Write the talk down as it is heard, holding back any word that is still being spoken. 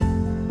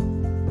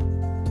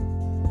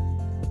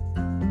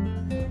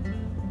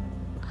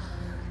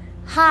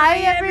Hi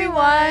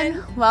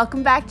everyone!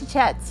 Welcome back to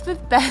Chats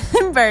with Beth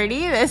and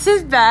Birdie. This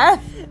is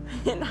Beth.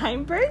 And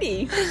I'm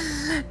Birdie.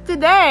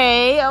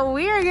 Today,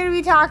 we are going to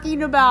be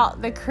talking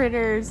about the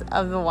critters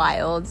of the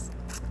wilds.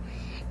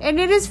 And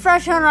it is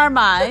fresh on our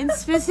minds,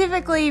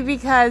 specifically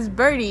because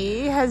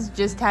Birdie has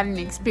just had an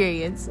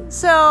experience.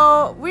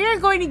 So, we are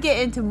going to get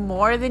into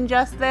more than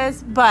just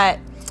this, but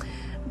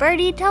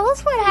Birdie, tell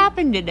us what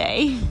happened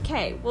today.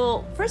 Okay,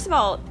 well, first of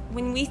all,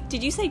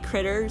 did you say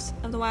critters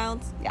of the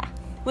wilds? Yeah.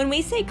 When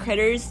we say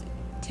critters,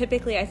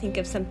 typically I think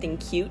of something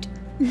cute.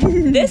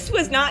 This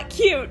was not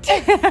cute.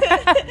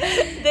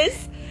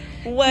 This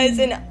was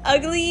an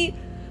ugly,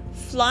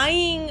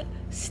 flying,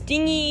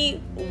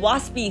 stingy,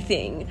 waspy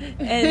thing.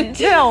 And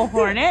Little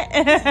hornet.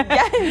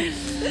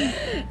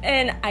 Yes.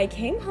 And I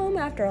came home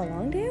after a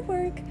long day of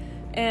work,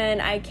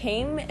 and I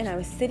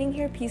was sitting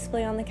here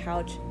peacefully on the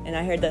couch, and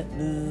I heard the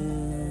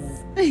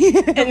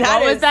And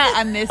what was that?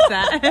 I missed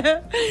that.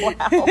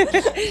 Wow.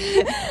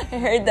 I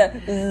heard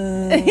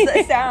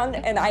the sound,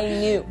 and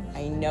I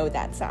know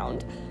that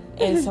sound.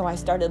 And so I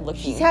started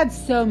looking. She's had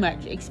so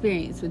much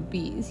experience with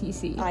bees, you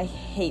see. I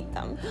hate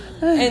them.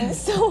 And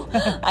so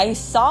I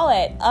saw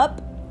it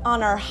up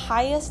on our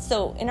highest,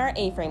 so in our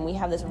A-frame, we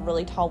have this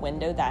really tall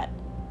window that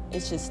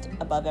is just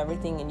above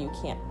everything and you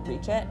can't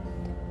reach it.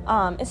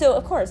 And so,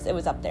 of course, it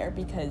was up there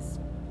because,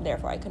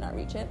 therefore, I could not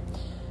reach it.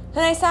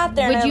 And I sat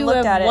there and I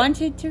looked at it. Would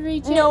you have wanted to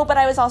reach it? No, but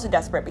I was also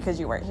desperate because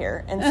you weren't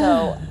here. And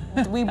so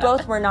we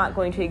both were not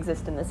going to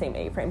exist in the same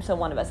A-frame, so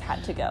one of us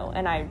had to go.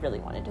 And I really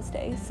wanted to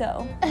stay,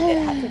 so it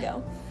had to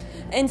go.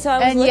 And so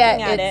I was looking at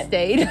it. And yet it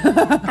stayed.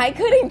 I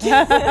couldn't.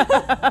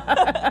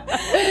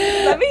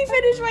 Let me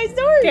finish my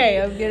story.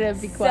 Okay, I'm going to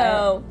be quiet.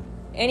 So,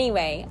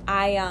 anyway,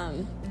 I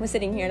was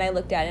sitting here and I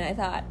looked at it and I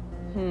thought,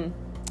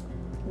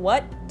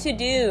 what to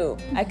do?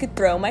 I could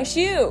throw my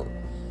shoe.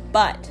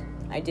 But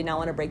I did not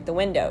want to break the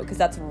window because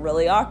that's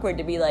really awkward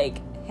to be like,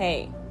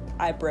 hey,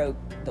 I broke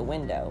the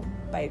window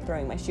by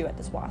throwing my shoe at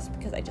this wasp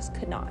because I just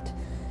could not.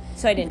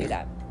 So I didn't do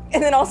that.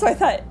 And then also I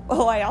thought,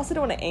 I also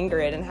don't want to anger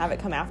it and have it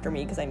come after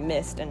me because I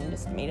missed and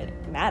just made it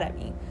mad at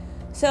me.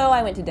 So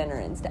I went to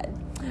dinner instead.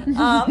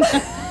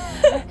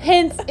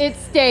 Hence, it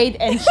stayed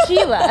and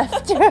she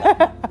left.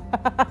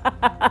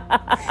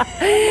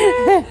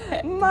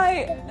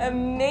 My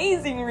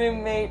amazing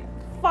roommate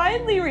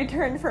finally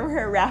returned from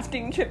her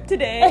rafting trip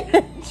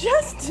today,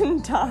 just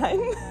in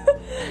time,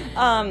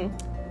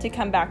 to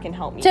come back and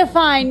help me. To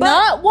find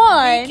not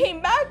one, they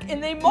came back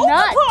and they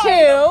multiplied.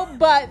 Not two,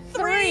 but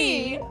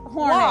three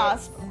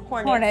hornets,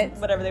 hornets,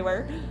 whatever they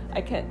were.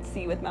 I can't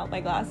see without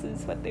my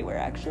glasses what they were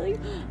actually.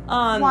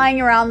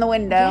 Flying around the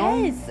window.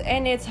 Yes,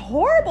 and it's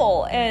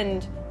horrible,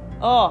 and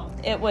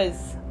it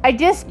was. I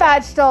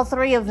dispatched all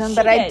three of them,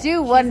 but I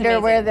do wonder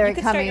where they're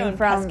coming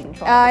from.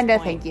 No,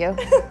 thank you.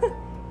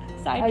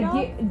 Side job?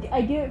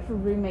 I do it for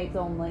roommates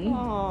only.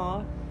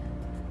 Aww.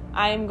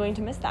 I'm going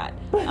to miss that.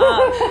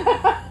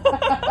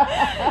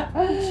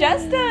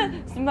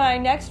 My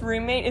next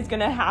roommate is going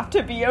to have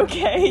to be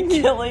okay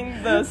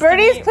killing those.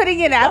 Birdie's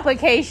putting in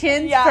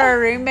applications for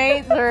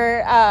roommates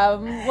or,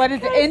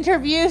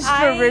 interviews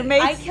for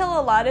roommates. I kill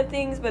a lot of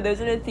things, but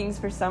those are the things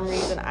for some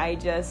reason I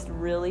just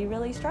really,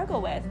 really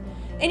struggle with.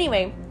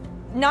 Anyway,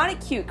 not a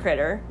cute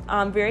critter.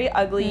 Very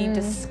ugly,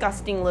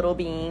 disgusting little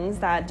beings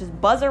that just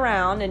buzz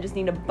around and just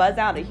need to buzz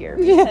out of here.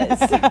 Because,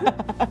 like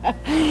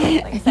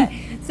I said.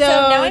 So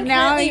now I'm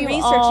currently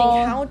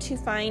researching how to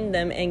find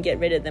them and get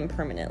rid of them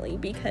permanently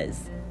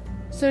because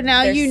so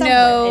now you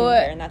know in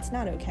there, and that's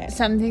not okay.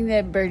 Something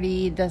that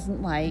Birdie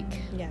doesn't like.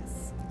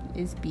 Yes,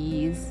 is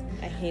bees.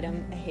 I hate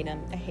them. I hate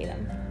them. I hate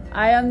them.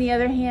 I, on the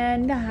other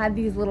hand, had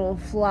these little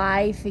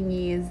fly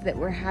thingies that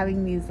were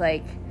having these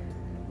like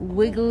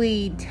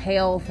wiggly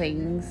tail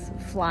things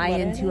fly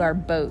into our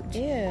boat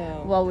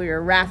while we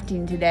were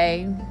rafting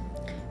today,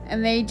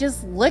 and they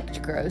just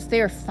looked gross. They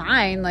were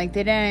fine, like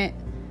they didn't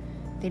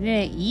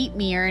eat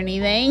me or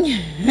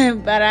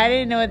anything, but I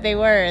didn't know what they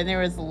were, and there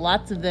was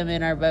lots of them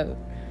in our boat.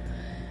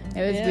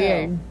 It was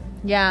weird.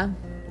 Yeah,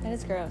 that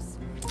is gross.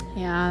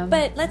 Yeah,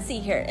 but let's see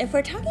here. If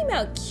we're talking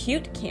about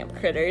cute camp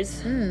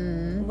critters,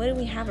 what do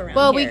we have around here?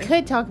 Well, we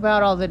could talk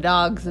about all the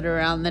dogs that are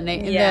around the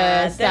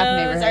staff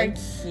neighborhood.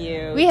 Those are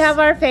cute. We have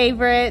our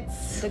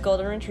favorites. The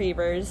golden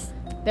retrievers.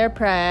 They're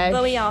precious.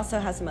 But we also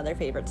have some other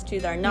favorites,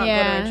 too, that are not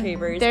golden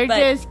retrievers. They're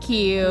just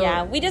cute.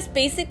 Yeah, we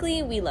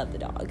love the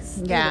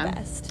dogs. They're the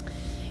best.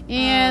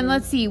 And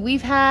let's see,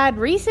 we've had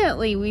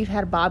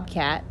a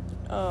bobcat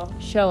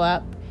show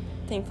up.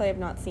 Thankfully, I've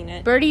not seen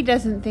it. Birdie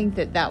doesn't think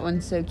that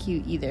one's so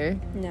cute either.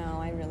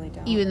 No, I really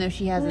don't. Even though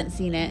she hasn't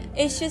seen it.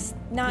 It's just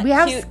not cute. We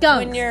have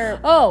skunks. When you're...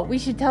 Oh, we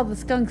should tell the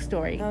skunk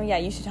story. Oh, yeah,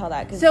 you should tell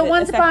that. So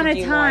once upon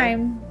a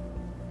time,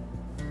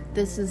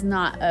 this is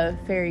not a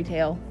fairy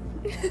tale.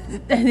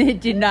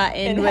 It did not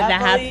end with a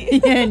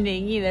happy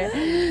ending either.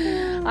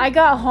 I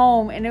got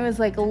home and it was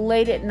like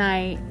late at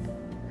night.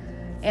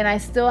 And I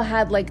still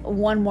had like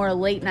one more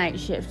late night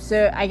shift.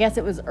 So I guess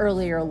it was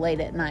early or late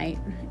at night.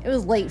 It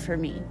was late for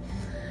me.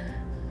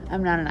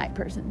 I'm not a night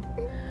person.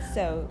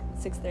 So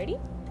 6:30?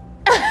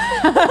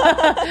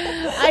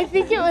 I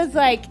think it was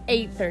like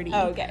 8:30.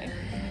 Oh, okay.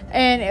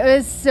 And it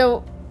was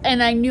so...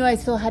 And I knew I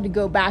still had to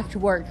go back to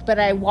work, but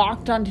I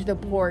walked onto the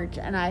porch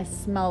and I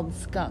smelled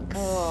skunk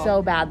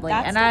so badly.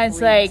 And I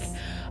was like,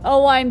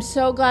 oh, I'm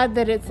so glad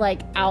that it's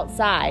like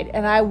outside.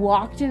 And I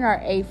walked in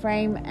our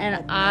A-frame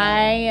and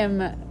I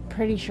am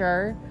pretty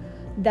sure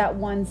that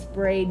one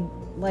sprayed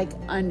like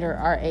under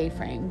our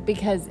A-frame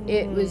because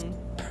it was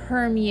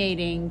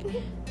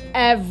permeating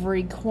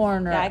every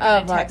corner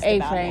of our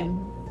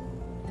A-frame.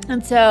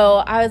 And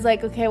so I was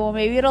like, okay, well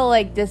maybe it'll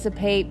like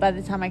dissipate by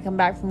the time I come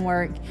back from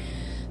work.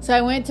 So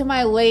I went to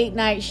my late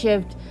night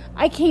shift.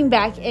 I came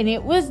back and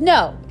it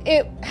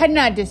had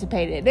not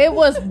dissipated. It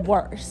was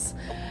worse.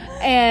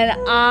 And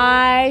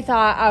I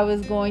thought I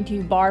was going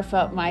to barf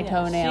up my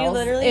toenails.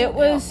 It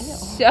was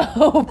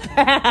so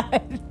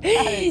bad.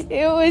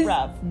 It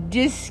was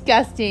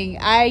disgusting.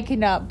 I could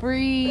not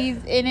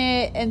breathe in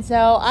it. And so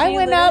I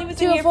went up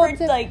to a full...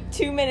 for like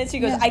 2 minutes. She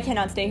goes, I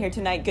cannot stay here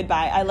tonight.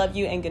 Goodbye. I love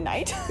you and good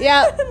night.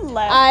 Yeah.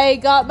 I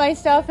got my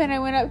stuff and I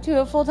went up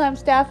to a full-time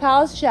staff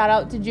house. Shout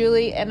out to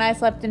Julie. And I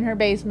slept in her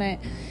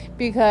basement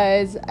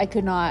because I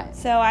could not.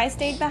 So I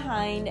stayed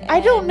behind.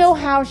 I don't know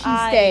how she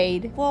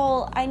stayed.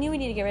 Well, I knew we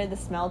needed to get rid of the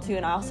smell too,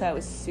 and also I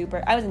was in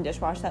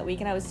dishwash that week,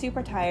 and I was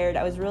super tired.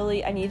 I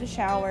needed a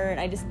shower, and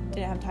I just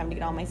didn't have time to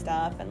get all my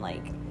stuff, and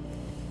like...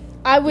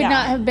 I would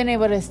not have been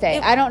able to stay.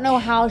 I don't know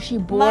how she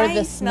bore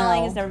the smell. My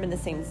smelling has never been the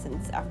same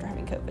since after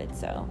having COVID,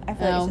 so I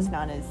feel like it's just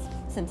not as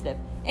sensitive.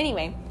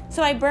 Anyway,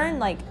 so I burned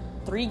like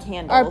 3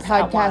 candles. Our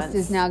podcast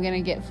is now going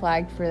to get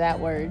flagged for that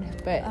word,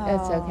 but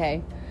that's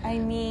okay. I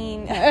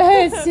mean...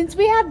 since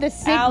we had the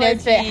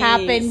sickness that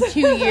happened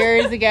 3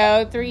 years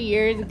ago,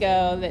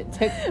 that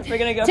took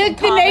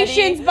the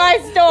nations by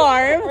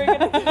storm. We're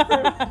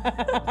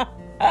gonna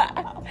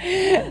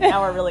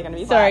now we're really going to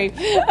be sorry.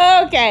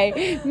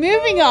 Okay,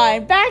 moving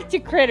on. Back to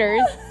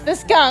critters. The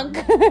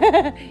skunk.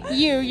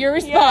 Your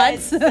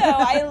response. Yes,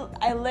 so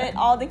I lit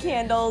all the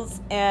candles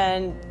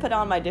and put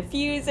on my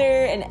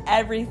diffuser and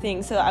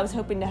everything. So I was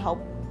hoping to help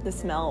the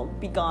smell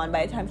be gone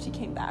by the time she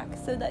came back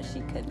so that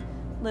she could...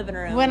 live in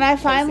her own when I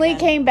finally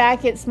came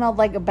back, it smelled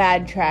like a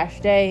bad trash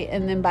day,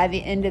 and then by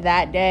the end of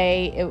that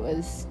day, it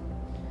was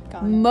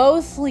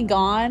mostly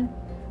gone.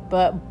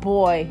 But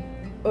boy,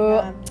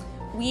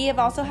 we have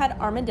also had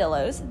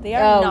armadillos. They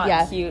are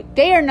not cute.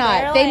 They are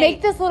not. They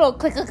make this little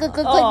click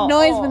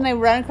noise when they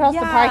run across the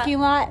parking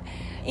lot.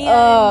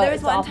 And there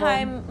was one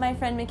time my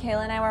friend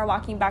Michaela and I were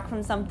walking back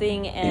from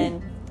something,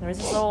 and there was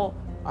this little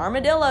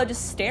armadillo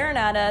just staring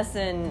at us,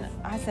 and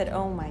I said,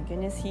 oh my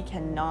goodness, he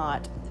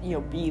cannot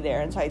be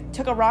there. And so I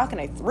took a rock and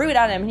I threw it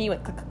at him, and he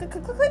went click, click,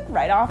 click, click, click,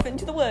 right off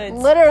into the woods.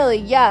 Literally,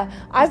 yeah.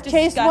 I've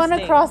chased one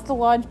across the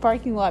launch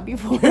parking lot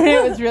before.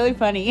 It was really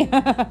funny.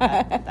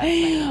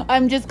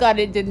 I'm just glad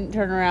it didn't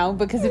turn around,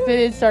 because if it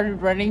had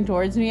started running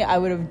towards me, I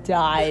would have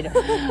died.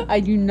 I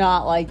do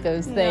not like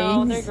those things.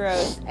 No, they're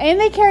gross. And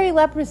they carry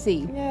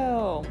leprosy.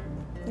 No,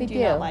 they do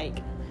not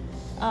like.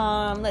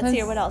 Let's see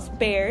here. What else?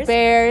 Bears.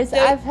 They're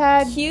I've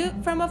had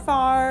cute from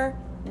afar,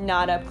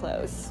 not up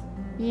close.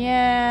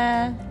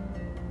 Yeah.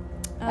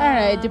 I don't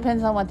know. It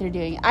depends on what they're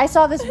doing. I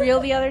saw this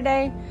reel the other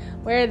day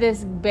where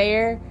this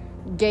bear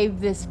gave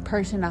this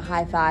person a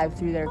high five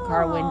through their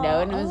car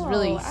window, and it was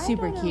really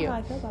super cute. How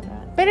I feel about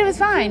that. But it was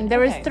fine. There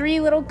was 3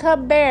 little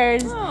cub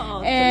bears,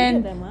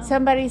 and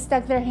somebody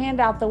stuck their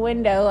hand out the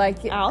window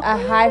like a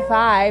high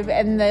five,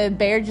 and the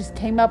bear just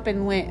came up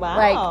and went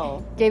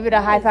gave it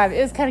a high five.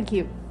 It was kind of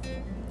cute.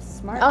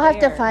 Smart I'll have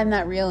to find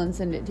that reel and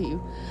send it to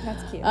you.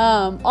 That's cute.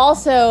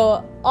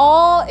 Also,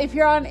 if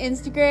you're on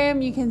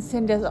Instagram, you can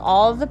send us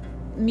all the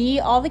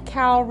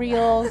cow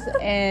reels,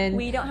 and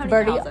we don't have any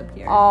Birdie cows up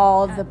here.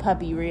 All the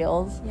puppy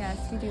reels. Yes,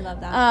 we do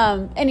love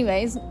that.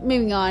 Anyways,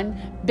 moving on.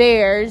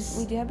 Bears.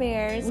 We do have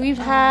bears. We've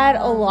had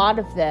a lot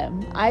of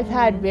them. I've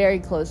had very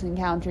close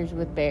encounters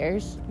with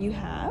bears. You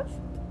have?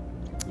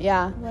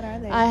 Yeah. What are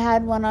they? I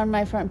had one on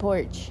my front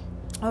porch.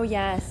 Oh,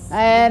 yes.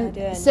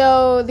 And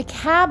so the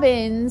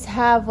cabins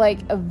have like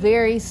a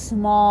very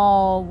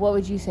small, what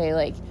would you say,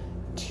 like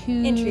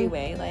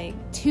entryway, like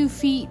 2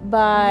 feet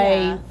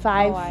by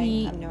 5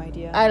 feet. I have no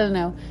idea. I don't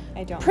know.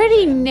 I don't.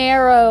 Pretty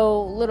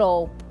narrow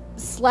little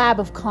slab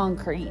of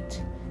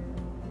concrete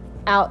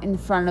out in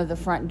front of the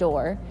front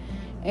door.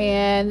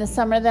 And the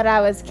summer that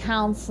I was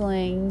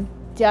counseling,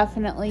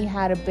 definitely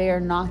had a bear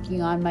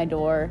knocking on my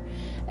door.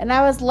 And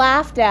I was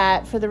laughed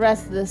at for the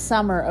rest of the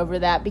summer over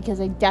that,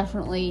 because I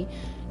definitely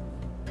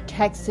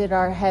texted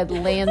our head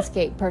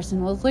landscape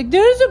person, was like,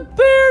 there's a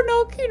bear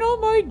knocking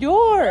on my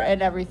door,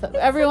 and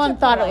everyone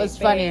thought it was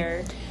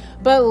funny.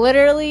 But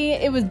literally,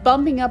 it was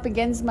bumping up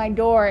against my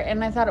door,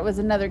 and I thought it was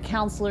another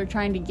counselor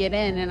trying to get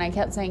in, and I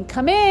kept saying,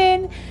 come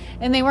in,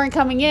 and they weren't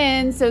coming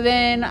in. So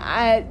then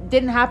it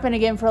didn't happen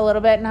again for a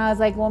little bit, and I was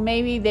like, well,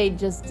 maybe they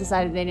just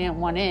decided they didn't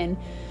want in.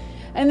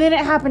 And then it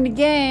happened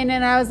again,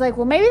 and I was like,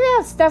 well, maybe they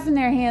have stuff in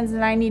their hands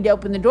and I need to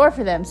open the door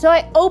for them. So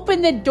I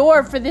opened the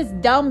door for this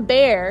dumb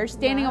bear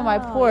standing on my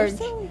porch. You're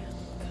so,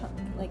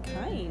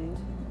 kind.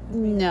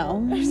 No.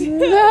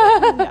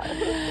 No.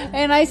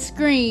 And I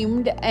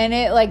screamed, and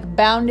it like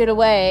bounded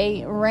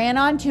away, ran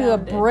onto a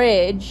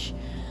bridge,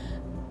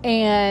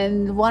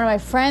 and one of my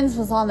friends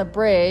was on the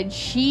bridge.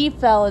 She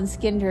fell and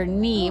skinned her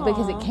knee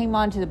because it came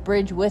onto the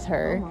bridge with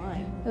her. Oh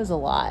my. It was a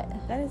lot.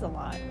 That is a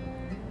lot.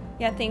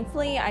 Yeah,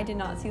 thankfully I did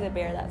not see the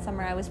bear that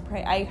summer.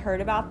 I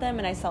heard about them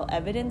and I saw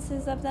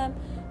evidences of them,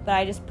 but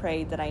I just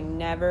prayed that I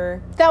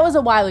never... That was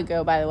a while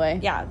ago, by the way.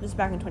 Yeah, this was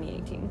back in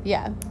 2018.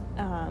 Yeah.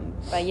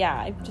 But yeah,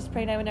 I just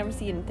prayed I would never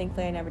see it, and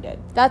thankfully I never did.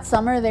 That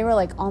summer, they were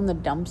like on the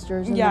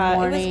dumpsters in the morning. It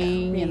was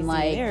crazy. And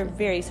like They were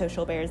very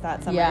social bears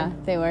that summer. Yeah,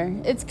 they were.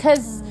 It's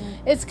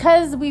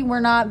because we were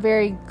not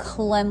very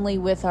cleanly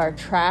with our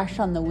trash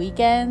on the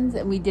weekends,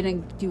 and we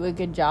didn't do a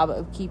good job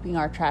of keeping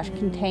our trash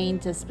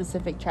contained to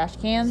specific trash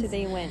cans. So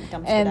they went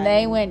dumpster and diving.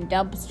 they went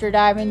dumpster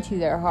diving to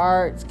their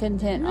heart's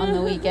content on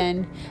the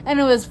weekend, and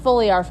it was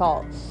fully our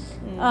fault.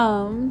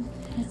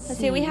 Let's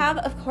see. We have,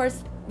 of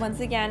course, once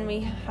again,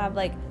 we have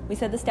like we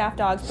said the staff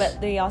dogs,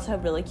 but they also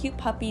have really cute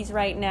puppies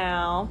right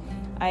now.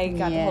 I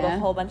got to hold a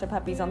whole bunch of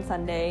puppies on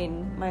Sunday,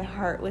 and my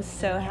heart was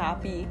so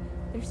happy.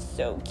 They're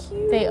so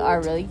cute. They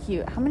are really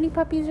cute. How many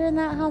puppies are in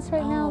that house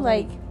right now?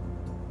 Like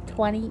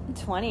 20?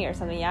 20 or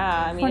something,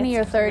 yeah. I mean, 20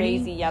 or 30?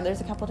 Crazy. Yeah, there's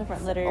a couple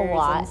different litters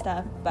and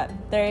stuff, but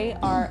they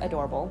are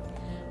adorable.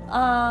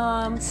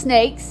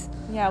 Snakes.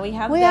 Yeah, we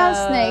have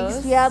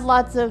snakes. We had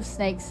lots of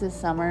snakes this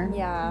summer.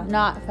 Yeah.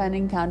 Not fun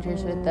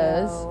encounters with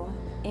those.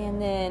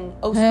 And then,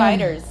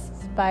 spiders.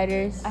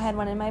 Spiders. I had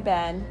one in my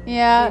bed.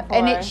 Yeah,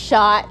 and it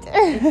shot.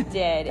 It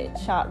did. It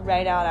shot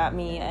right out at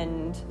me,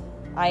 and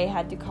I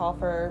had to call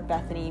for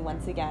Bethany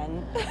once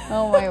again.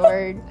 Oh, my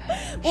word.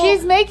 Well,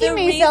 she's making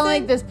me sound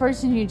like this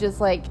person who just,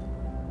 like...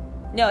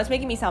 No, it's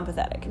making me sound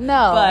pathetic.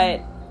 No.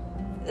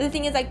 But the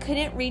thing is, I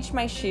couldn't reach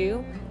my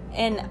shoe,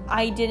 and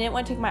I didn't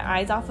want to take my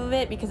eyes off of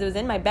it because it was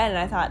in my bed, and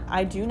I thought,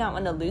 I do not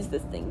want to lose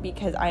this thing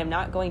because I am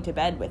not going to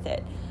bed with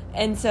it.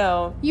 And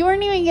so... You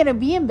weren't even going to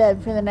be in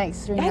bed for the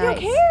next 3 nights. I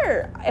don't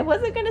care. I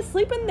wasn't going to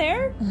sleep in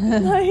there.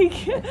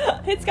 Like,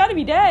 it's got to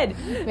be dead.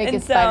 Make a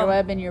spider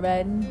web in your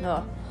bed.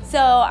 Oh. So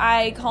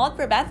I called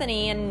for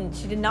Bethany, and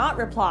she did not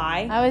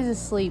reply. I was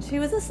asleep. She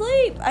was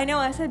asleep. I know.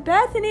 I said,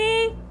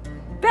 Bethany!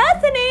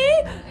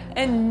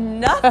 And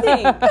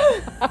nothing.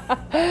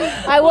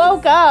 I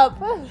woke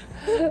up.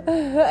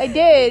 I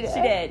did.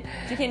 She did.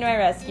 She came to my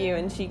rescue,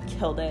 and she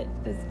killed it.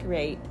 It was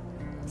great.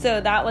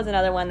 So that was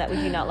another one that we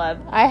do not love.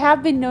 I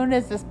have been known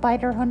as the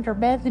spider hunter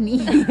Bethany.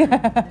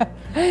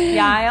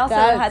 Yeah, I also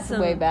had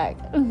some way back.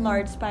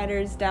 large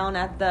spiders down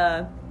at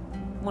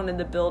one of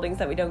the buildings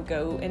that we don't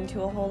go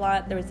into a whole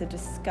lot. There was a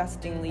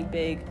disgustingly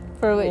big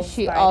for which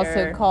she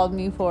also called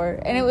me for.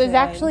 And it was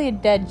actually a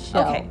dead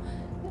shell. Okay.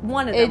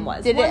 One of them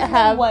was. One of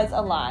them was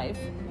alive.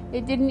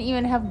 It didn't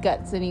even have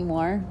guts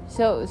anymore,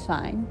 so it was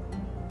fine.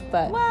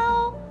 But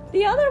well,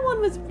 the other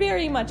one was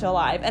very much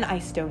alive, and I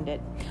stoned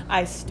it.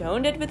 I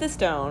stoned it with a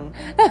stone.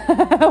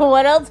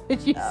 What else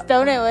would you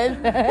stone it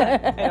with?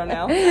 I don't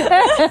know.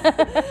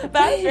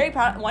 But I was very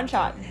proud. One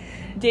shot.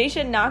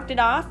 Daisha knocked it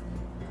off,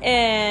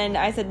 and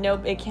I said,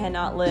 nope, it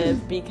cannot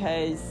live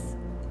because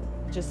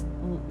just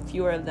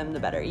fewer of them, the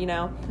better, you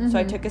know? Mm-hmm. So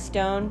I took a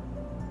stone,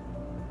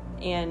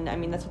 and, I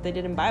mean, that's what they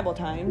did in Bible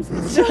times.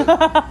 It's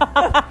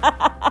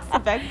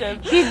effective.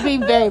 She's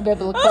being very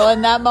biblical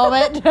in that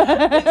moment. So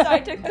I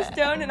took the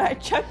stone and I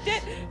chucked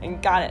it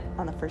and got it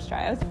on the first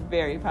try. I was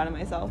very proud of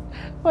myself.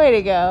 Way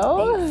to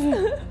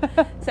go.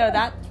 So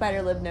that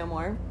spider lived no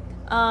more.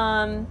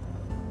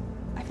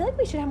 I feel like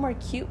we should have more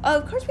cute... Oh,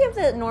 of course we have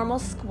the normal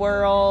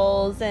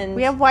squirrels and...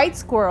 We have white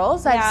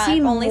squirrels. Yeah, I've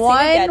seen one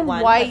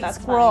white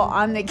squirrel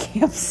on the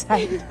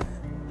campsite.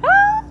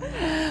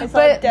 I saw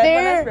a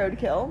dead one as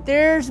roadkill.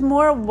 There's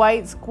more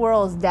white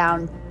squirrels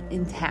down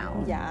in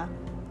town. Yeah.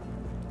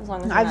 As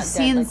long as I've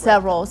seen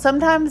several.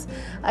 Sometimes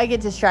I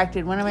get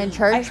distracted when I'm in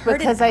church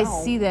because I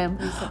see them.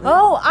 Recently.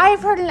 Oh,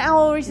 I've heard an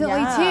owl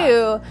recently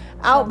too,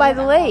 out by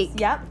the lake.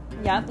 Yep.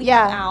 We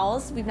have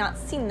owls. We've not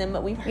seen them,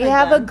 but we've heard them. We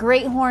have a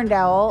great horned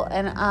owl,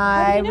 and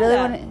I really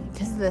want to,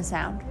 because of the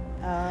sound.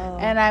 Oh.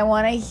 And I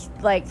want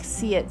to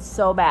see it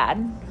so bad.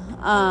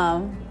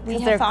 We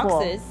have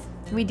foxes.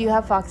 Cool. We do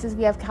have foxes.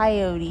 We have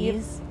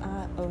coyotes.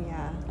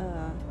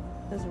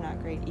 Those are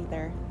not great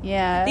either.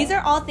 Yeah. These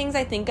are all things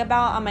I think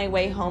about on my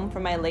way home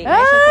from my late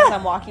night shift as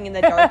I'm walking in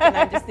the dark, and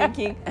I'm just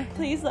thinking,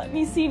 please let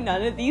me see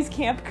none of these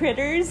camp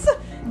critters.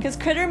 Because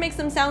critter makes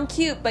them sound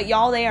cute, but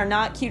y'all, they are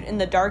not cute in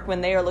the dark when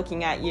they are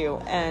looking at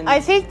you. And I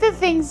think the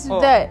things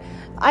that...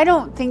 I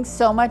don't think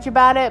so much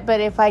about it,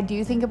 but if I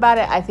do think about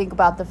it, I think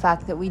about the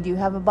fact that we do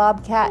have a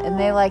bobcat, and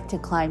they like to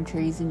climb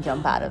trees and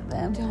jump out of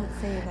them. Don't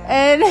say that.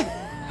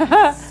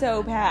 And...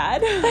 so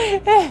bad.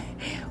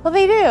 Well,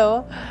 they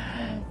do.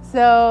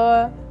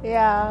 So,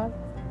 yeah.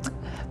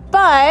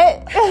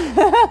 But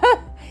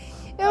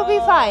it'll be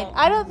fine.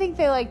 I don't think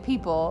they like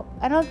people.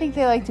 I don't think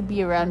they like to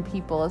be around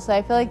people. So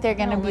I feel like they're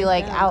going to be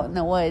out in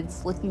the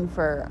woods looking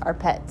for our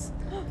pets,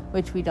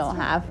 which we don't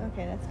have.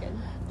 Okay, that's good.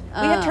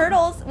 We had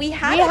turtles. We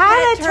had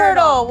a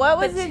turtle. What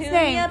was its name?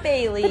 Petunia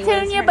Bailey.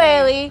 Petunia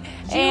Bailey.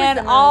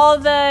 And all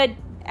the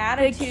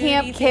attitude. The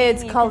camp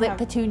kids called it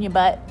Petunia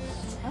Butt.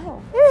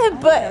 Oh.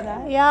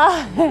 But,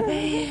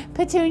 yeah.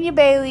 Petunia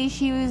Bailey,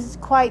 she was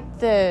quite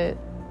the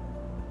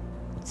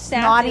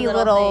snotty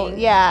little thing.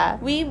 Yeah.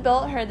 We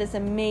built her this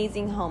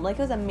amazing home. Like,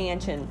 it was a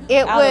mansion.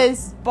 It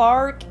was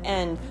bark,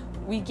 and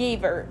we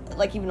gave her,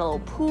 like, even a little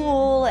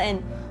pool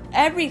and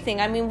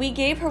everything. I mean, we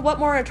gave her what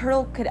more a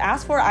turtle could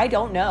ask for. I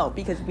don't know,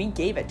 because we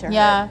gave it to her.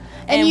 Yeah.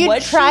 And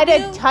you'd try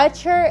to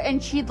touch her,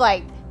 and she'd,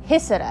 like,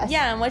 hiss at us.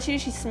 Yeah, and what she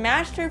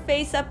smashed her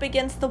face up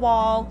against the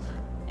wall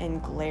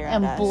and glare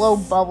at us. And blow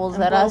bubbles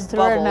at us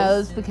through her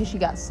nose because she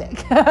got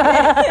sick.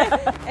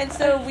 And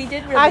so we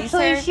did release her.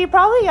 Actually, she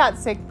probably got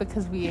sick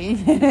because we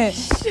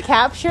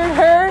captured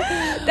her.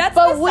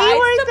 But we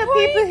weren't the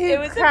people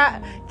who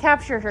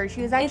captured her.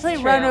 She was actually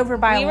run over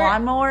by a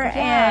lawnmower,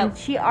 and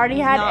she already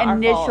had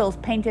initials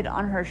painted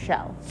on her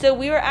shell. So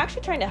we were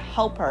actually trying to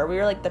help her. We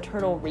were like the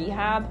turtle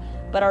rehab.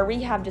 But our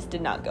rehab just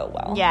did not go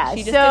well. Yeah, she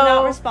just did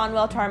not respond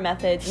well to our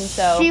methods, and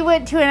so she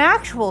went to an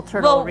actual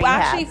turtle rehab.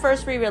 Well, actually,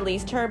 first we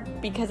released her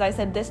because I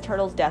said this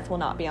turtle's death will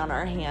not be on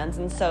our hands,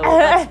 and so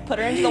let's put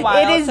her into the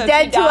wild. It is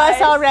dead to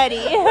us already.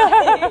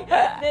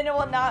 Then it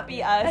will not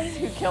be us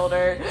who killed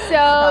her.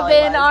 So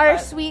then our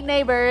sweet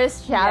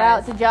neighbors, shout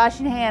out to Josh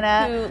and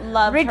Hannah, who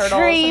love retrieved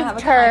and have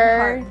a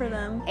her, kind heart for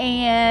them.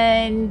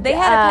 And they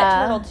had a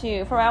pet turtle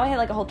too. For a while, we had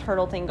like a whole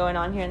turtle thing going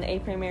on here in the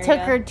apiary area.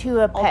 Took her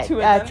to a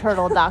pet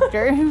turtle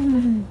doctor.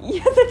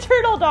 Yeah, the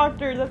turtle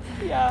doctor.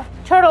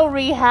 Turtle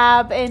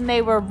rehab, and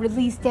they were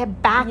released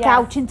back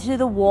out into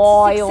the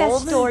wild.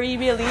 Success story,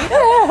 really.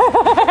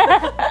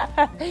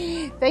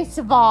 They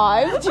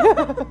survived.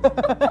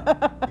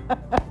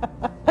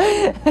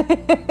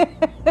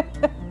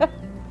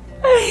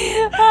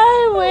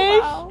 I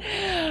wish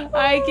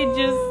I could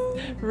just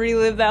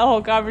relive that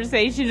whole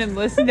conversation and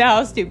listen to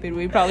how stupid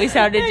we probably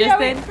sounded just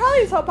then. Probably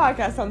this whole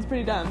podcast sounds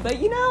pretty dumb, but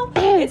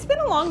it's been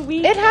a long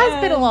week. It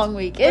has been a long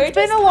week. It's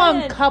been a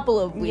long couple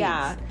of weeks.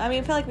 Yeah, I mean,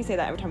 I feel like we say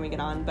that every time we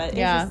get on, but it's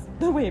just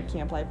the way of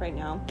camp life right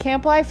now.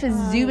 Camp life is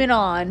zooming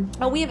on.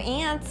 Oh, we have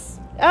ants.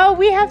 Oh,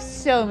 we have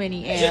so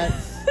many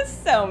ants.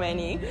 So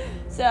many.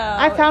 So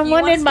I found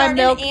one in my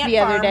milk the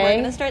other day.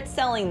 We're gonna start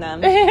selling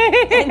them,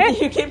 and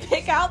you can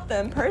pick out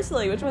them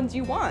personally which ones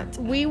you want.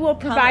 We will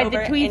provide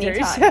the tweezers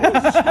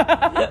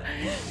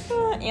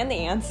and the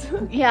ants.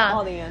 Yeah,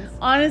 all the ants.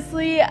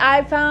 Honestly,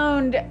 I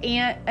found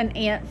an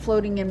ant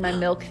floating in my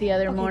milk the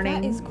other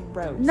morning. That is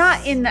gross.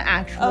 Not in the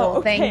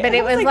actual thing, but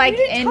it was like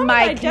in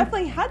my. I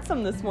definitely had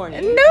some this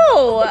morning.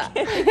 No,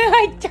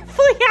 I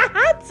definitely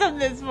had some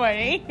this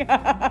morning.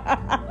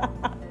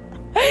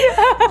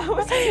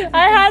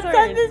 I had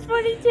some this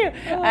morning too.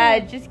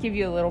 Just give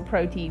you a little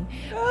protein,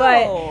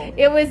 but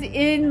it was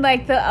in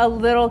like a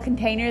little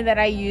container that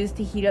I used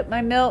to heat up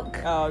my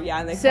milk. Oh yeah,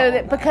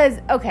 and because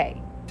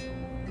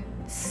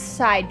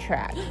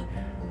sidetrack.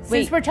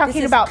 Since we're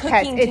talking about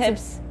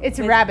pets, it's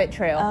a rabbit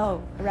trail.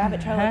 Oh, a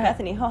rabbit trail with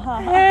Bethany.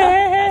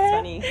 That's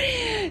funny.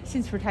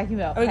 Since we're talking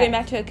about Are we going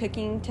back to a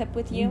cooking tip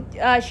with you?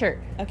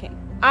 Sure. Okay.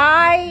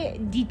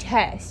 I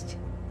detest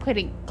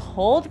putting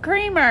cold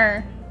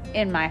creamer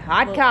in my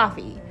hot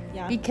coffee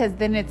because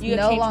then it's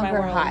no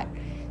longer hot.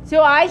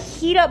 So I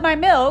heat up my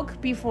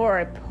milk before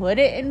I put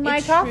it in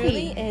my coffee. It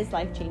really is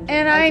life-changing.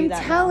 And I'm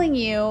telling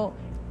you,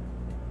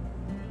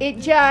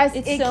 it's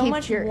so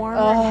much warmer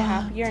and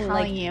happier,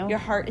 and your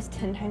heart is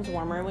 10 times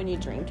warmer when you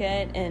drink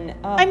it. And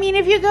I mean,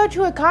 if you go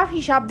to a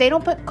coffee shop, they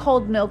don't put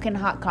cold milk in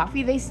hot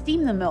coffee. They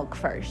steam the milk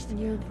first.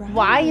 You're right.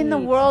 Why in the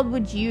world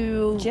would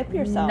you Jip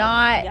yourself.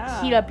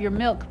 Not heat up your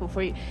milk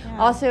before you? Yeah.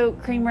 Also,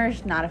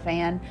 creamer's not a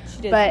fan,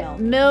 but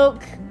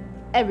milk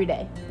every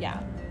day. Yeah,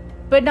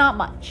 but not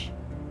much.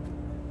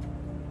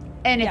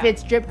 And if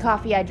it's drip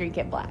coffee, I drink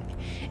it black.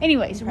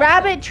 Anyways,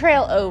 rabbit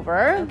trail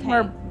over. Okay.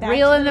 We're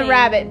reeling the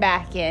rabbit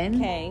back in.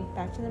 Okay,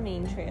 back to the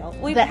main trail.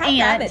 We've had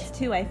rabbits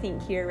too, I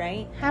think, here,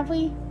 right? Have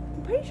we?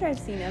 I'm pretty sure I've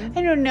seen them.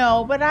 I don't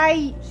know, but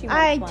I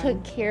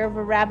took care of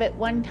a rabbit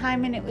one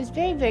time, and it was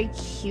very, very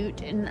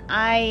cute, and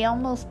I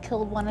almost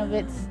killed one of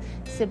its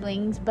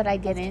siblings, but I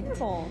didn't. That's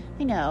terrible.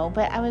 I know,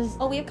 but I was...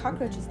 Oh, we have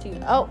cockroaches too.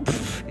 Oh,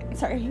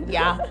 sorry.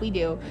 Yeah, we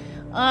do.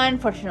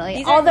 Unfortunately.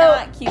 These are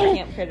not cute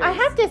camp critters. I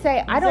have to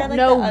say, I don't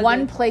know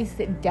one place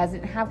that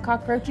doesn't have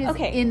cockroaches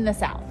in the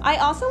South. I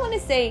also want to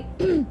say,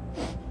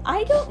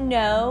 I don't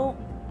know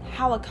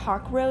how a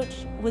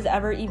cockroach was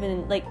ever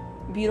even,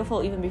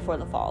 beautiful even before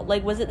the fall.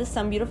 Was it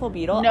some beautiful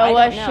beetle?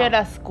 Noah should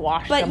have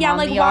squashed them on the ark.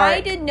 But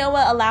why did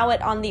Noah allow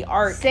it on the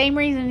ark? Same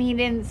reason he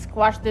didn't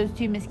squash those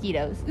 2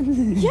 mosquitoes.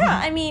 Yeah,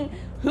 I mean,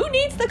 who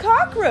needs the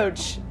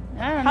cockroach?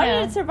 I don't know. How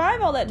did it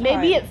survive all that time?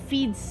 Maybe it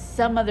feeds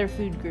some other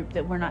food group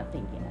that we're not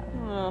thinking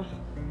of.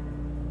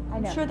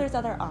 I'm sure there's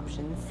other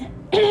options.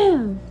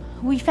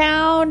 We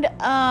found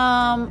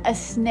a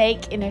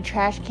snake in a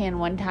trash can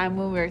one time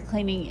when we were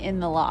cleaning in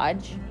the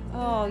lodge.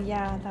 Oh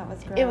yeah, that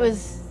was gross.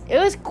 It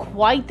was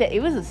quite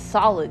it was a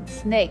solid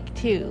snake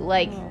too,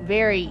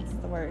 very that's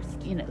the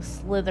worst.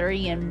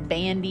 Slithery and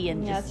bandy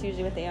and just that's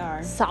usually what they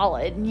are.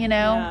 Solid,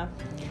 Yeah.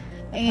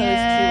 Opposed to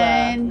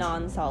a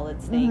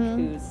non-solid snake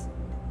who's.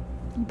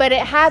 But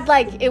it had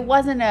it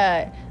wasn't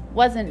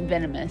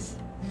venomous.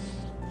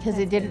 because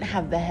it didn't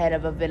have the head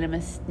of a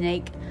venomous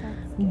snake.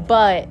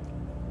 But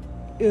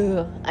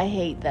I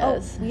hate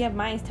those. We have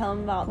mice. Tell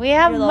them about. We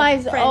have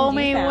mice. Oh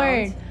my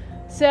word!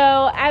 So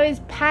I was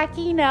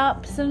packing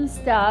up some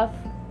stuff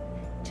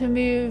to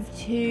move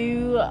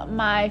to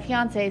my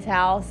fiance's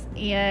house,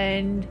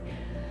 and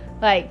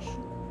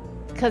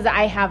because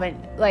I haven't,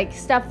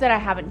 stuff that I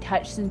haven't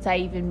touched since I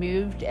even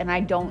moved, and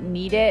I don't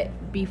need it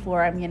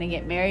before I'm going to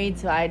get married,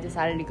 so I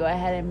decided to go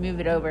ahead and move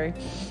it over.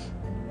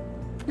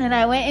 And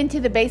I went into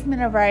the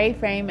basement of our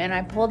A-frame, and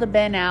I pulled a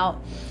bin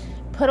out,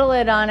 put a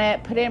lid on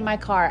it, put it in my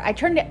car. I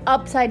turned it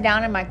upside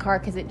down in my car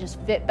because it just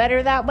fit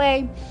better that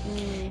way.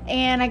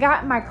 And I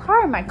got in my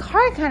car, and my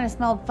car kind of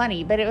smelled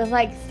funny, but it was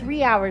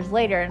 3 hours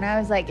later, and I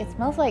was like, it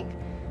smells like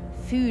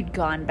food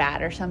gone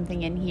bad or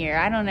something in here.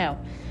 I don't know.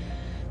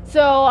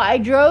 So I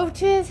drove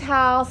to his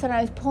house, and I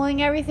was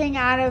pulling everything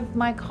out of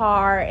my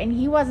car, and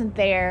he wasn't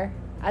there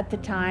at the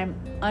time,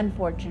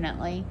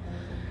 unfortunately.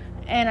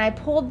 And I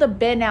pulled the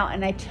bin out,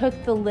 and I took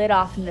the lid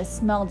off, and the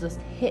smell just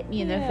hit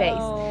me in the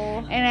face.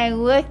 And I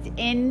looked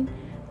in,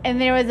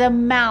 and there was a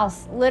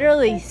mouse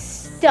literally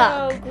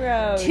stuck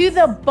to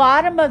the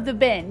bottom of the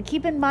bin.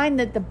 Keep in mind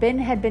that the bin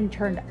had been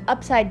turned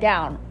upside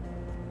down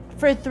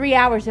for 3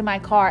 hours in my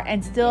car,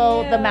 and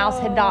still the mouse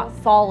had not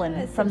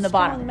fallen from the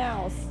bottom.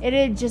 Mouse. It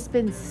had just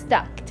been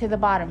stuck to the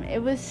bottom.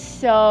 It was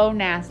so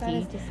nasty. That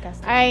is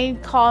disgusting. I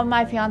called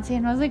my fiance,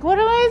 and I was like, what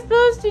am I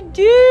supposed to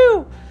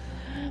do?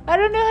 I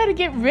don't know how to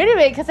get rid of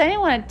it because I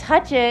didn't want to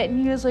touch it.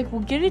 And he was like,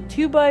 well, get a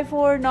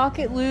 2x4, knock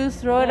it loose,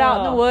 throw it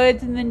out in the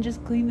woods, and then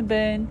just clean the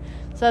bin.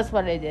 So that's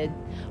what I did.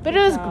 But it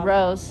was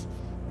gross.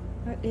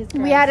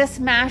 We had a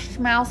smashed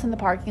mouse in the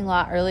parking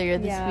lot earlier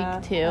this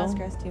week, too. That was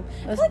gross, too.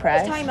 It was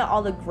we're talking about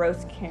all the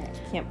gross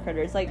camp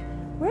critters.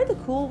 Where are the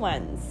cool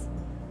ones?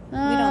 We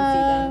don't see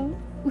them.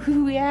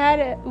 We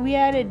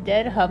had a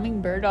dead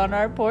hummingbird on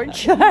our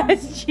porch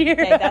last year.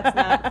 Okay, that's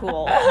not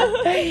cool.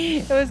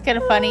 It was kind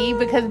of funny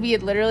because we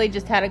had literally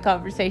just had a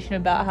conversation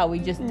about how we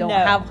just don't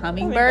have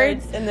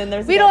hummingbirds. And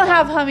then we don't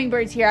have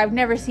hummingbirds here. I've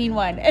never seen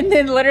one. And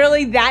then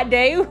literally that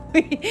day,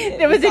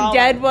 there was a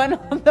dead one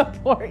on the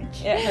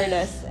porch. It hurt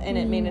us, and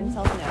it made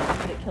himself known,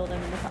 but it killed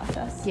him in the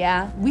process.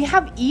 Yeah. We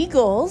have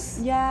eagles.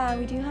 Yeah,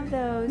 we do have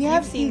those. We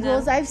have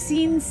eagles. I've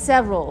seen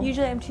several.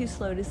 Usually I'm too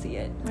slow to see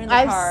it. We're in the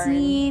car,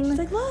 and she's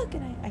like, look,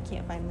 and I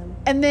can't find them.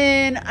 And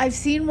then I've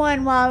seen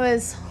one while I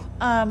was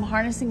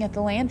harnessing at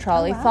the land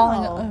trolley,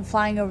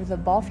 flying over the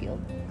ball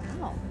field.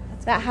 Wow.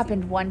 That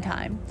happened one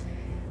time.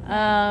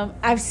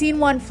 I've seen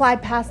one fly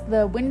past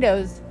the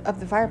windows of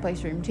the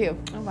fireplace room, too.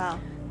 Oh, wow.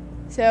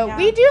 So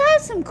we do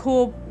have some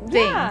cool things.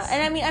 Yeah,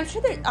 and I mean, I'm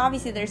sure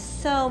there's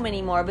so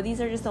many more, but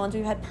these are just the ones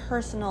we've had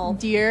personal.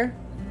 Deer.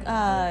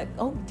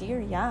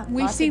 Deer, yeah.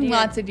 We've seen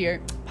lots of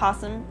deer.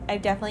 Possum.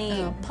 I've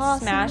definitely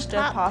smashed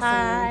a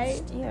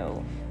possum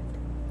stew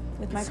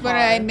with my car. That's what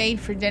I made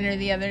for dinner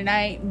the other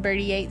night.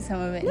 Birdie ate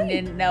some of it and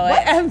didn't know it.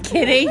 I'm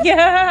kidding.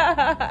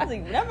 I was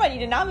like, everybody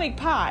did not make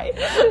pie.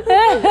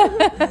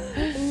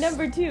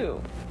 Number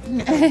 2.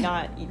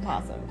 Not eat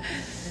possum.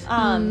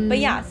 But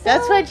yeah. So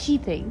that's what she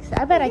thinks.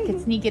 I bet I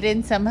could sneak it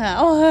in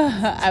somehow.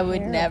 I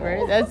would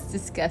never. That's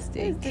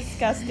disgusting. It's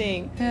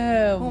disgusting.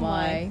 Oh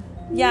my.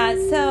 Yeah,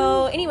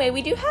 so anyway,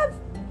 we do have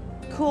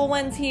cool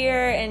ones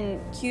here and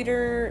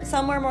cuter.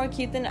 Some are more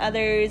cute than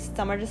others.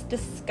 Some are just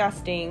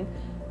disgusting,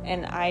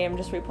 and I am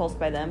just repulsed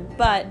by them.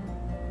 But,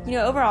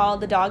 overall,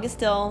 the dog is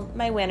still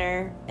my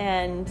winner,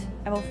 and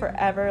I will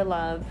forever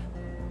love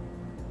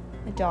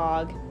a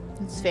dog.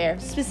 It's fair.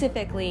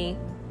 Specifically,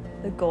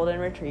 the golden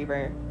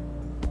retriever.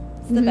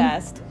 It's the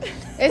best.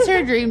 It's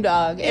her dream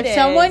dog. If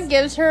someone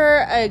gives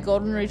her a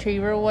golden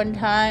retriever one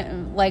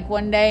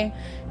day,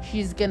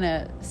 she's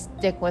gonna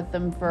stick with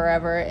them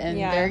forever, and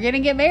they're gonna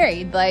get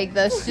married.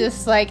 That's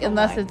just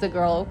unless it's a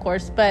girl, of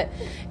course. But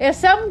if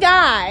some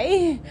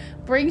guy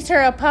brings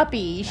her a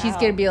puppy, she's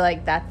gonna be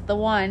like, that's the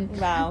one.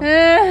 Wow.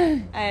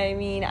 I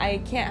mean, I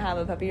can't have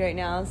a puppy right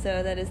now,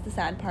 so that is the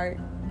sad part.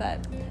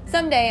 But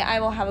someday I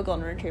will have a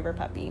golden retriever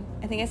puppy.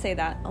 I think I say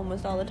that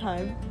almost all the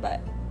time,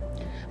 but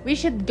we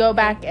should go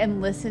back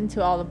and listen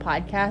to all the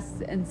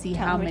podcasts and see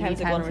how many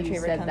times you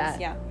said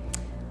that. Yeah.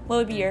 What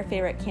would be your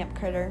favorite camp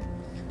critter?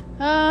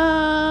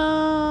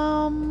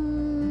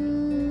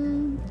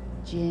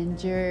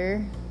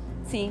 Ginger.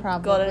 See,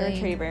 probably. Golden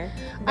retriever.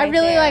 I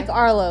really like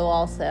Arlo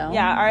also.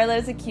 Yeah,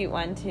 Arlo's a cute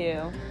one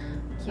too.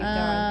 Cute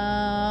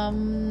dog.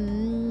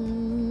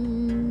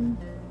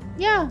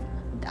 Yeah,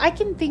 I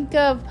can think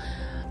of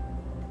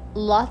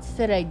lots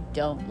that I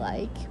don't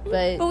like,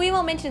 but we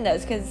won't mention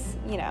those because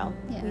we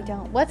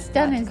don't. What's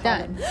done is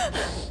done.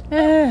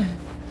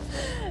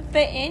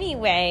 But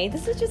anyway,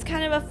 this is just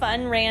kind of a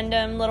fun,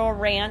 random little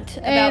rant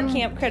about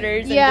camp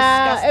critters and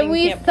disgusting and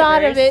we camp thought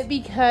critters. of it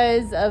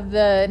because of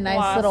the nice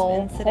Wasp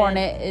little incident,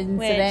 hornet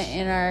incident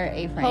in our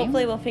A-frame.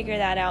 Hopefully we'll figure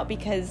that out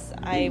because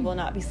I will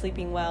not be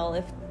sleeping well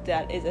if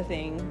that is a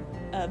thing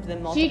of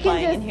them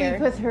multiplying in here. She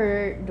can just sleep with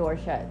her door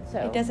shut. So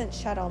it doesn't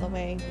shut all the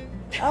way.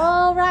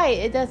 Oh, right.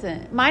 It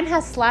doesn't. Mine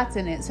has slats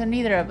in it, so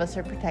neither of us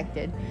are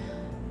protected.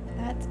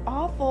 That's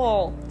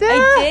awful.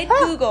 I did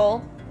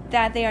Google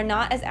that they are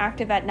not as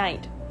active at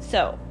night.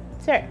 So,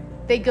 sure,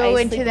 they go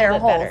into their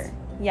holes. Better.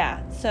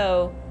 Yeah,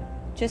 so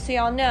just so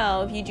y'all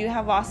know, if you do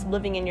have wasps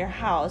living in your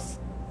house,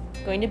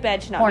 going to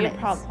bed should not be a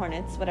problem.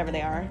 Hornets, whatever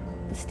they are.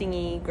 The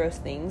stingy, gross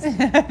things.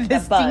 The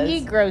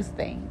stingy, gross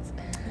things.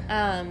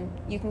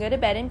 You can go to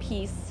bed in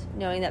peace,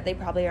 knowing that they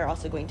probably are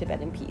also going to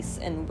bed in peace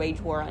and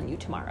wage war on you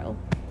tomorrow.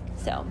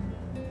 So.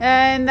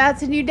 And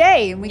that's a new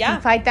day. We can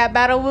fight that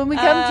battle when we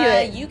come to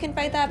it. You can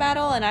fight that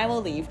battle, and I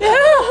will leave.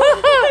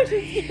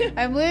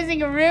 I'm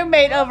losing a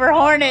roommate over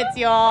hornets,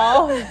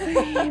 y'all.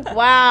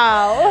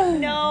 Wow.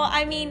 No,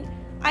 I mean,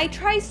 I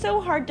try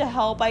so hard to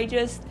help. I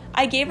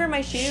gave her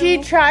my shoe. She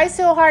tries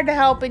so hard to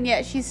help, and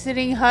yet she's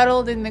sitting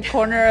huddled in the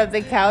corner of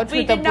the couch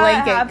with a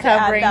blanket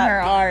covering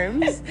her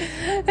arms.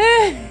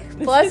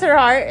 Bless her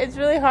heart. It's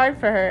really hard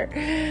for her.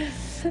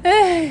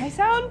 I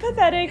sound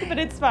pathetic, but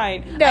it's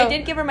fine. No, I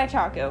did give her my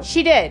Choco.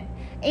 She did.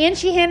 And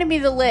she handed me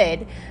the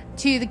lid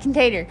to the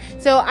container.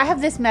 So I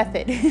have this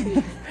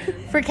method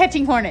for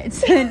catching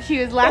hornets. And she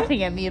was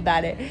laughing at me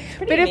about it.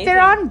 But amazing. If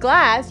they're on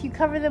glass, you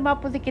cover them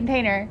up with a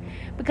container.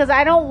 Because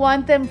I don't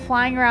want them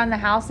flying around the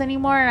house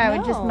anymore. And I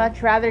would just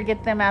much rather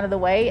get them out of the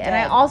way. Dead. And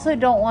I also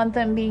don't want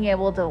them being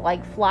able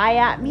to, fly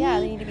at me. Yeah,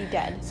 they need to be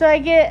dead. So I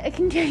get a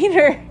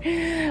container.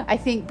 I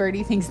think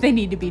Birdie thinks they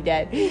need to be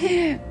dead.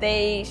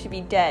 They should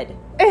be dead.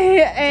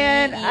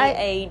 And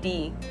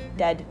D-E-A-D.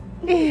 Dead.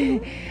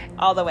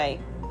 All the way.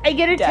 I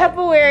get a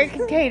Tupperware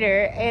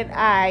container, and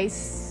I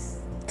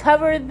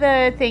cover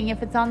the thing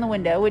if it's on the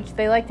window, which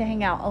they like to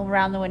hang out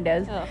around the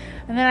windows. Oh.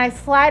 And then I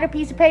slide a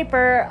piece of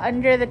paper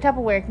under the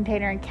Tupperware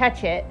container and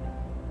catch it.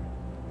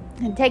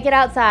 And take it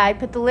outside,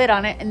 put the lid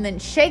on it, and then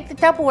shake the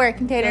Tupperware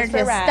container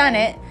to stun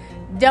it,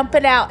 dump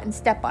it out, and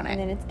step on it.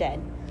 And then it's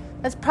dead.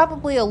 That's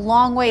probably a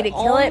long way to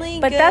kill it,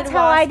 but that's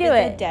how I do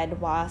it. A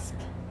dead wasp.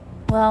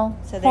 Well,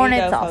 so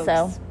hornets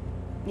also.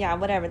 Yeah,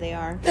 whatever they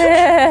are.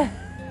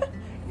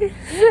 We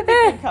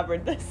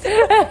covered this.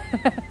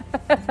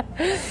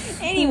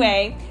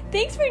 Anyway,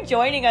 thanks for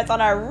joining us on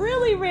our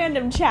really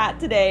random chat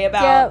today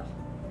about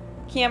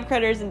camp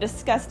critters and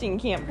disgusting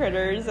camp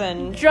critters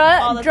and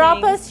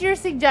drop us your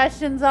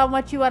suggestions on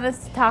what you want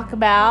us to talk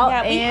about.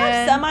 Yeah, we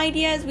have some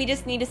ideas. We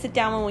just need to sit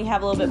down when we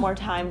have a little bit more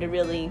time to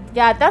really.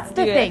 Yeah, that's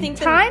the thing.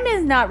 Time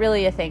is not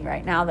really a thing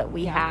right now that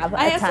we have.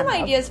 I have some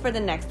ideas for the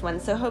next one,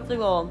 so hopefully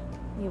we'll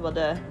be able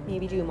to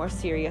maybe do a more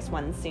serious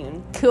one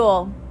soon.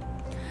 Cool.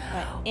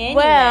 Anyway.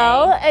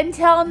 Well,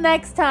 until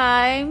next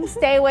time,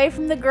 stay away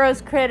from the gross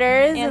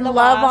critters and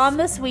love on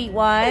the sweet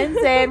ones,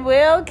 and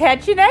we'll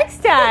catch you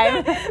next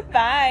time.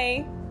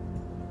 Bye.